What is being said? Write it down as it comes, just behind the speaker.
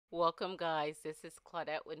Welcome guys, this is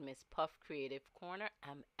Claudette with Miss Puff Creative Corner.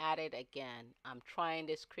 I'm at it again. I'm trying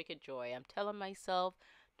this Cricut Joy. I'm telling myself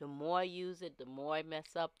the more I use it, the more I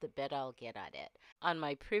mess up, the better I'll get at it. On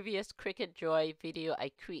my previous Cricut Joy video,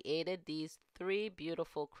 I created these three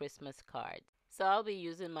beautiful Christmas cards. So I'll be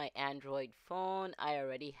using my Android phone. I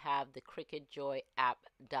already have the Cricut Joy app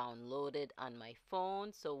downloaded on my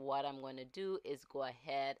phone. So what I'm going to do is go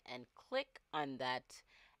ahead and click on that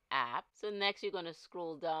app. So next you're going to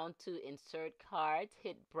scroll down to insert cards,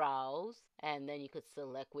 hit browse, and then you could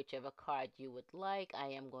select whichever card you would like. I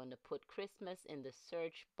am going to put Christmas in the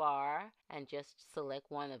search bar and just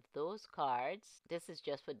select one of those cards. This is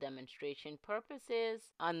just for demonstration purposes.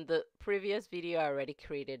 On the previous video I already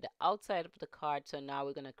created the outside of the card, so now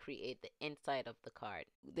we're going to create the inside of the card.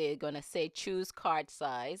 They're going to say choose card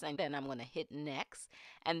size, and then I'm going to hit next,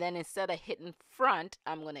 and then instead of hitting front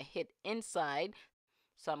I'm going to hit inside.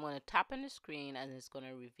 So I'm going to tap on the screen and it's going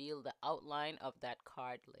to reveal the outline of that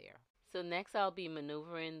card layer. So next I'll be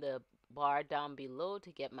maneuvering the bar down below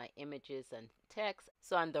to get my images and text.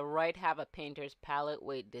 So on the right have a painter's palette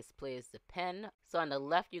where it displays the pen. So on the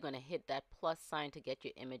left you're going to hit that plus sign to get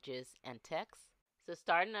your images and text. So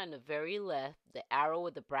starting on the very left, the arrow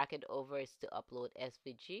with the bracket over is to upload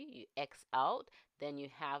SVG. You X out. Then you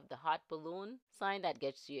have the hot balloon sign that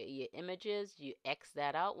gets you your images. You X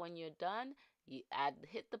that out when you're done. You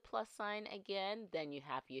hit the plus sign again, then you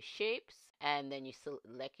have your shapes, and then you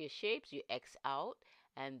select your shapes, you X out,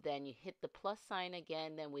 and then you hit the plus sign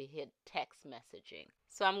again, then we hit text messaging.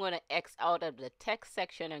 So I'm going to X out of the text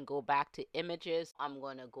section and go back to images. I'm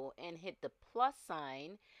going to go in, hit the plus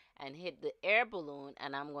sign, and hit the air balloon,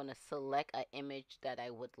 and I'm going to select an image that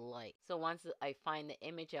I would like. So once I find the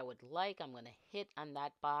image I would like, I'm going to hit on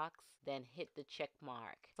that box, then hit the check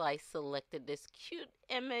mark. So I selected this cute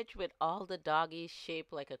image with all the doggies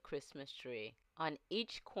shaped like a Christmas tree. On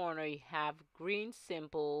each corner you have green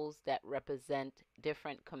symbols that represent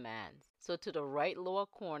different commands. So to the right lower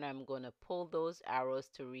corner I'm going to pull those arrows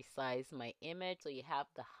to resize my image. So you have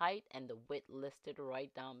the height and the width listed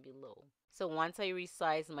right down below. So once I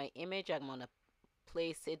resize my image, I'm going to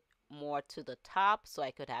place it more to the top so I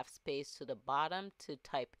could have space to the bottom to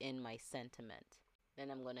type in my sentiment. Then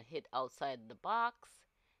I'm going to hit outside the box.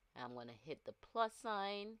 I'm going to hit the plus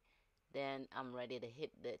sign. Then I'm ready to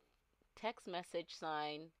hit the text message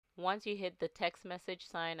sign. Once you hit the text message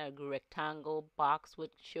sign, a rectangle box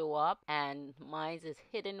would show up, and mine is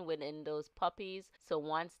hidden within those puppies. So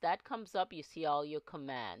once that comes up, you see all your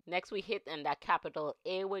commands. Next we hit in that capital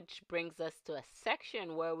A, which brings us to a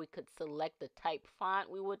section where we could select the type font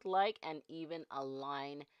we would like and even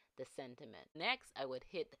align the sentiment. Next I would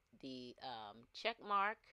hit the check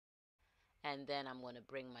mark, and then I'm going to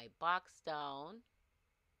bring my box down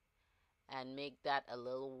and make that a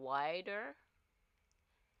little wider.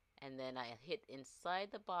 And then I hit inside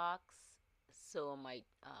the box so my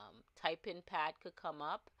type in pad could come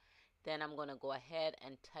up. Then I'm going to go ahead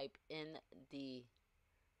and type in the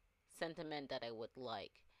sentiment that I would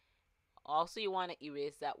like. Also, you want to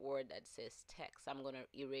erase that word that says text. I'm going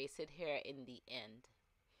to erase it here in the end.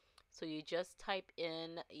 So you just type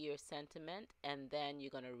in your sentiment and then you're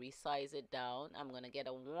going to resize it down. I'm going to get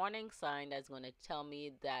a warning sign that's going to tell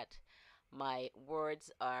me that my words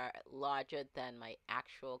are larger than my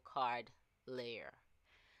actual card layer.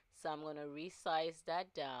 So I'm going to resize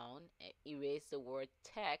that down, erase the word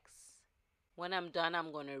text. When I'm done,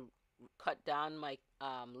 I'm going to cut down my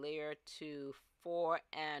layer to 4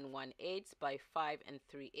 1/8 by 5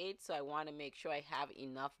 3/8. So I want to make sure I have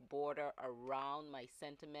enough border around my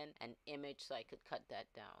sentiment and image so I could cut that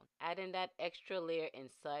down. Adding that extra layer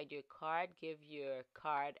inside your card give your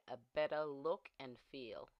card a better look and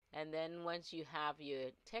feel. And then once you have your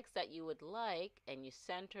text that you would like and you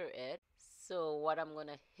center it, so what I'm going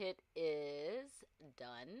to hit is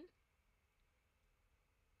done.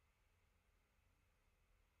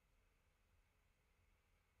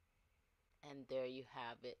 And there you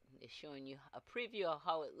have it. It's showing you a preview of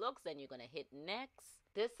how it looks. Then you're going to hit next.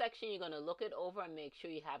 This section you're going to look it over and make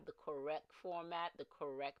sure you have the correct format, the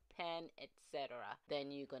correct pen, etc.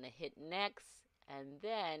 Then you're going to hit next, and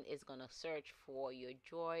then it's going to search for your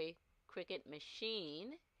Joy Cricut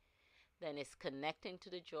machine. Then it's connecting to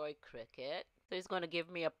the Joy Cricut. So it's going to give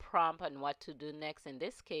me a prompt on what to do next. In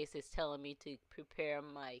this case, it's telling me to prepare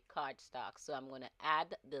my cardstock. So I'm going to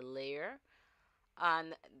add the layer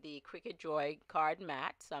on the Cricut Joy card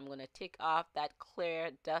mat. So I'm going to take off that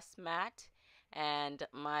clear dust mat, and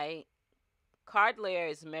my card layer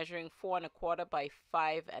is measuring 4 1/4 by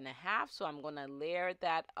 5 1/2. So I'm going to layer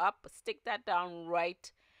that up, stick that down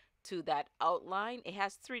right to that outline. It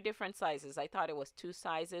has 3 different sizes. I thought it was 2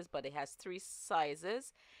 sizes, but it has 3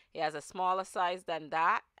 sizes. It has a smaller size than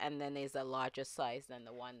that, and then there's a larger size than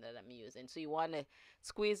the one that I'm using. So you want to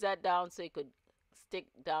squeeze that down so it could stick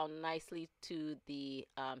down nicely to the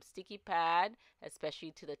sticky pad,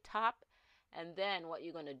 especially to the top. And then what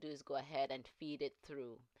you're going to do is go ahead and feed it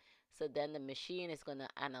through. So then the machine is going to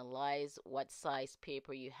analyze what size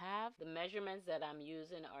paper you have. The measurements that I'm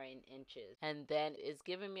using are in inches. And then it's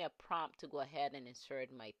giving me a prompt to go ahead and insert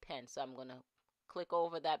my pen. So I'm going to click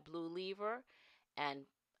over that blue lever and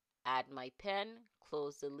add my pen,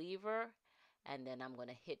 close the lever, and then I'm going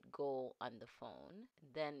to hit go on the phone.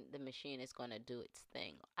 Then the machine is going to do its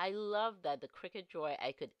thing. I love that the Cricut Joy,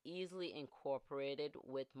 I could easily incorporate it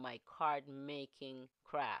with my card making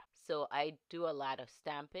craft. So I do a lot of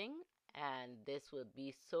stamping, and this would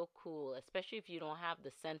be so cool, especially if you don't have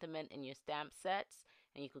the sentiment in your stamp sets,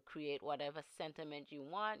 and you could create whatever sentiment you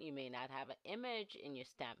want. You may not have an image in your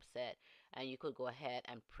stamp set, and you could go ahead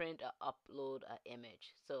and print or upload an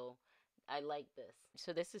image. So I like this.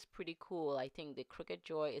 So this is pretty cool. I think the Cricut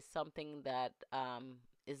Joy is something that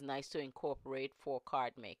is nice to incorporate for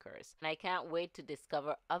card makers. And I can't wait to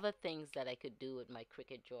discover other things that I could do with my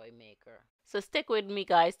Cricut Joy maker. So stick with me,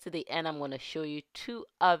 guys, to the end. I'm going to show you 2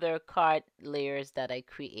 other card layers that I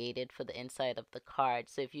created for the inside of the card.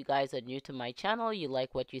 So if you guys are new to my channel, you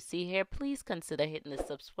like what you see here, please consider hitting the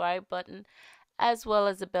subscribe button as well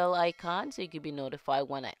as the bell icon so you can be notified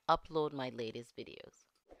when I upload my latest videos.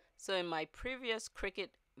 So in my previous Cricut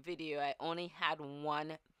video, I only had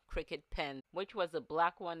one Cricut pen, which was the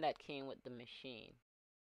black one that came with the machine.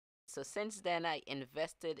 So since then, I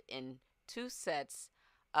invested in 2 sets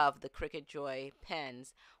of the Cricut Joy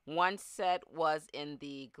pens. One set was in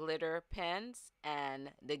the glitter pens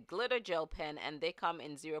and the glitter gel pen, and they come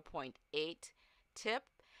in 0.8 tip.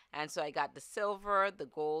 And so I got the silver, the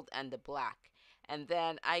gold, and the black. And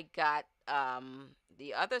then I got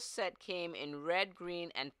the other set came in red,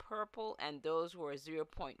 green, and purple, and those were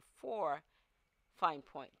 0.4 fine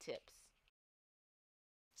point tips.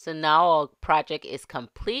 So now our project is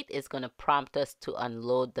complete. It's going to prompt us to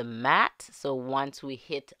unload the mat. So once we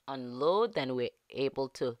hit unload, then we're able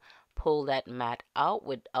to pull that mat out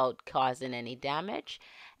without causing any damage.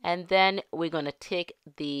 And then we're going to take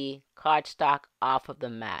the cardstock off of the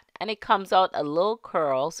mat. And it comes out a little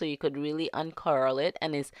curl, so you could really uncurl it,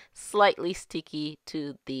 and it's slightly sticky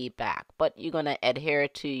to the back. But you're going to adhere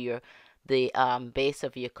to the base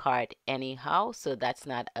of your card anyhow, so that's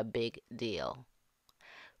not a big deal.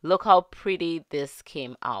 Look how pretty this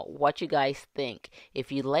came out. What you guys think?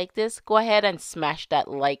 If you like this, go ahead and smash that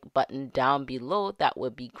like button down below. That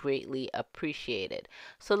would be greatly appreciated.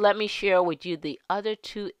 So let me share with you the other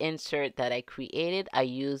 2 insert that I created. I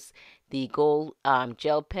used the gold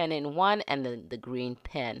gel pen in one, and then the green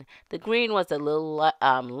pen. The green was a little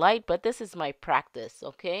light, but this is my practice,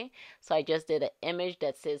 okay? So I just did an image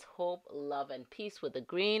that says hope, love, and peace with the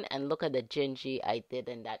green, and look at the gingy I did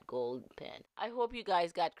in that gold pen. I hope you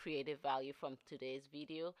guys got creative value from today's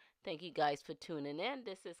video. Thank you guys for tuning in.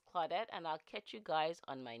 This is Claudette, and I'll catch you guys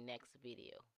on my next video.